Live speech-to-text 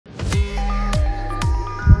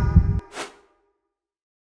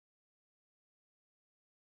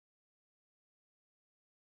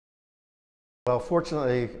Well,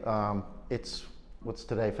 fortunately, what's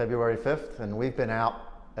today, February 5th, and we've been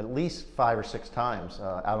out at least 5 or 6 times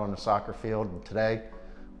out on the soccer field. And today,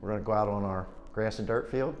 we're going to go out on our grass and dirt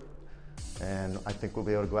field, and I think we'll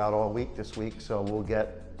be able to go out all week this week. So we'll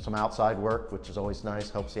get some outside work, which is always nice.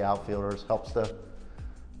 Helps the outfielders, helps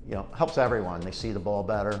everyone. They see the ball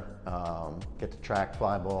better, get to track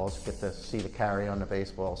fly balls, get to see the carry on the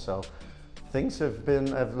baseball. So things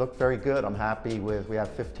have looked very good. I'm happy with, we have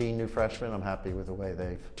 15 new freshmen. I'm happy with the way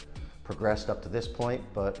they've progressed up to this point,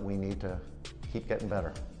 but we need to keep getting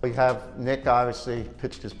better. We have Nick, obviously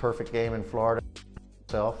pitched his perfect game in Florida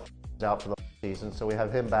himself. He's out for the season, so we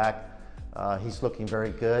have him back. He's looking very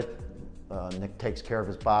good. Nick takes care of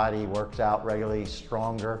his body, works out regularly,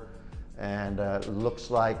 stronger, and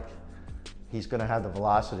looks like he's going to have the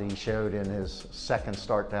velocity he showed in his second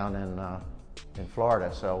start down in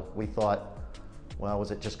Florida. So we thought, well,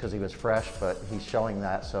 was it just because he was fresh? But he's showing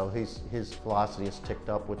that, so his velocity has ticked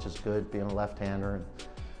up, which is good, being a left-hander. And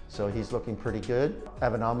so he's looking pretty good.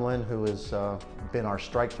 Evan Umlin, who has been our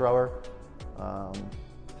strike thrower,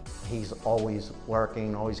 he's always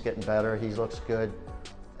working, always getting better. He looks good.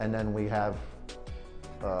 And then we have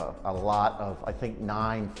a lot of, I think,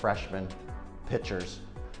 9 freshman pitchers,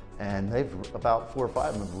 and about 4 or 5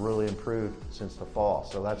 of them have really improved since the fall.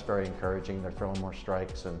 So that's very encouraging. They're throwing more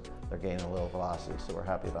strikes and they're gaining a little velocity, so we're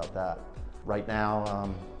happy about that. Right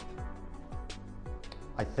now,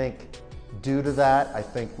 I think due to that, I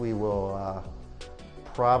think we will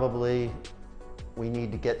we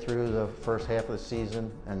need to get through the first half of the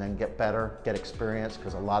season and then get better, get experience,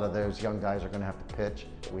 because a lot of those young guys are going to have to pitch.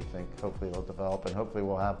 We think hopefully they'll develop, and hopefully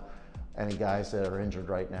we'll have any guys that are injured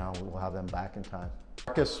right now, we'll have them back in time.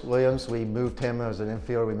 Marcus Williams, we moved him as an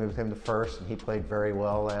infielder. We moved him to first, and he played very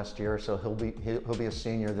well last year, so he'll be a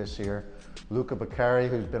senior this year. Luca Beccari,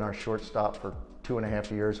 who's been our shortstop for 2.5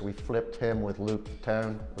 years, we flipped him with Luke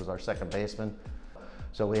Tone, who was our second baseman.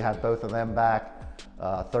 So we have both of them back.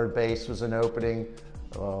 Third base was an opening.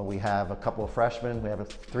 We have a couple of freshmen. We have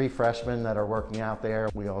 3 freshmen that are working out there.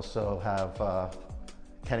 We also have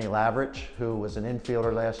Kenny Lavrich, who was an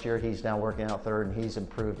infielder last year. He's now working out third, and he's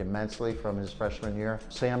improved immensely from his freshman year.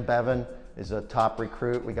 Sam Bevan is a top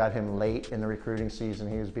recruit. We got him late in the recruiting season.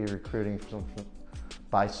 He was recruiting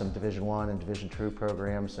by some Division I and Division II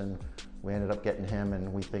programs, and we ended up getting him,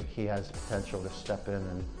 and we think he has the potential to step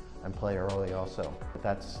in and play early also.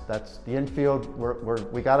 That's the infield.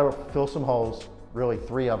 We got to fill some holes, really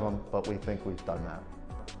 3 of them, but we think we've done that.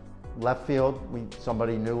 Left field,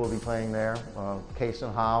 somebody new will be playing there.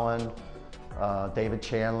 Kason Holland, David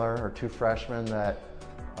Chandler are 2 freshmen that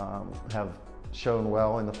have shown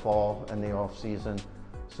well in the fall and the off season.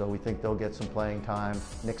 So we think they'll get some playing time.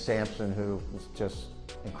 Nick Sampson, who was just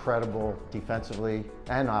incredible defensively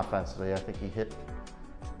and offensively. I think he hit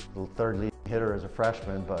the 3rd leading hitter as a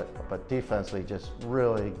freshman, but defensively just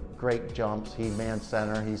really great jumps. He manned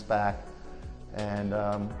center, he's back. And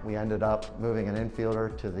we ended up moving an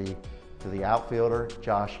infielder to the outfielder,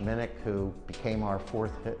 Josh Minnick, who became our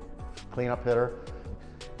 4th cleanup hitter.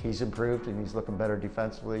 He's improved and he's looking better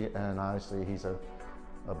defensively, and obviously he's a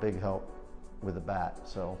big help with the bat,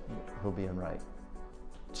 so he'll be in right.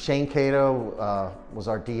 Shane Cato was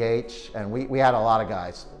our DH, and we had a lot of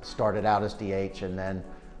guys started out as DH, and then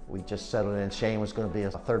we just settled in. Shane was going to be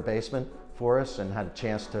a 3rd baseman for us and had a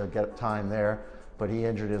chance to get time there, but he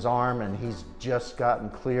injured his arm, and he's just gotten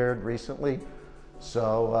cleared recently.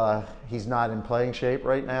 So he's not in playing shape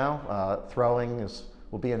right now. Throwing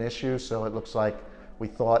will be an issue, so it looks like we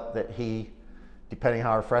thought that depending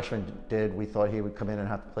how our freshman did, we thought he would come in and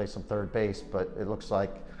have to play some 3rd base, but it looks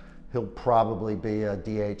like he'll probably be a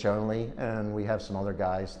DH only, and we have some other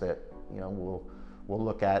guys that we'll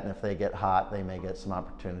look at, and if they get hot, they may get some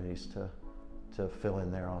opportunities to fill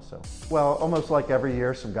in there also. Well, almost like every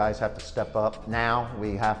year, some guys have to step up. Now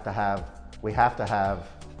we have to have,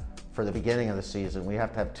 for the beginning of the season, we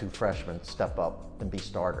have to have 2 freshmen step up and be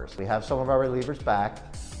starters. We have some of our relievers back.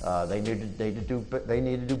 They need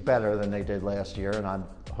to do better than they did last year, and I'm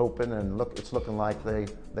hoping, and it's looking like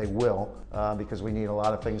they will, because we need a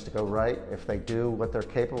lot of things to go right. If they do what they're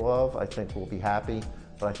capable of, I think we'll be happy,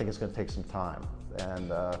 but I think it's going to take some time.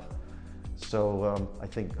 And so I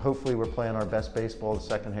think hopefully we're playing our best baseball the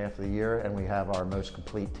second half of the year, and we have our most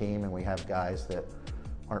complete team, and we have guys that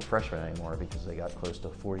aren't freshmen anymore because they got close to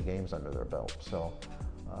 40 games under their belt. So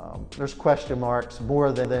there's question marks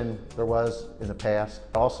more than there was in the past.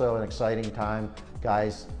 Also an exciting time,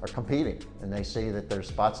 guys are competing and they see that there's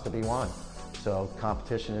spots to be won. So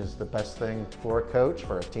competition is the best thing for a coach,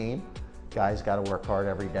 for a team. Guys got to work hard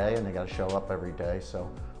every day and they got to show up every day. So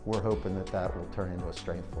we're hoping that that will turn into a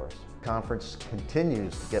strength for us. Conference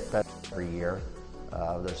continues to get better every year.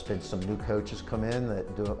 There's been some new coaches come in that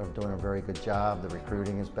are doing a very good job. The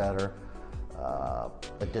recruiting is better.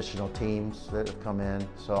 Additional teams that have come in.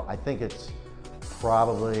 So I think it's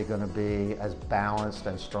probably going to be as balanced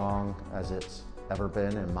and strong as it's ever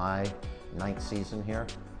been in my 9th season here.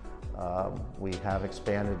 We have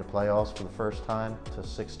expanded the playoffs for the first time to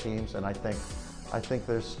 6 teams, and I think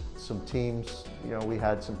there's some teams, you know, we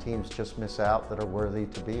had some teams just miss out that are worthy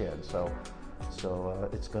to be in. So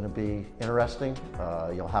it's going to be interesting.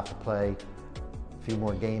 You'll have to play a few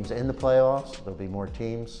more games in the playoffs. There'll be more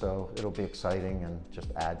teams, so it'll be exciting and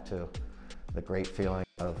just add to the great feeling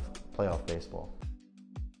of playoff baseball.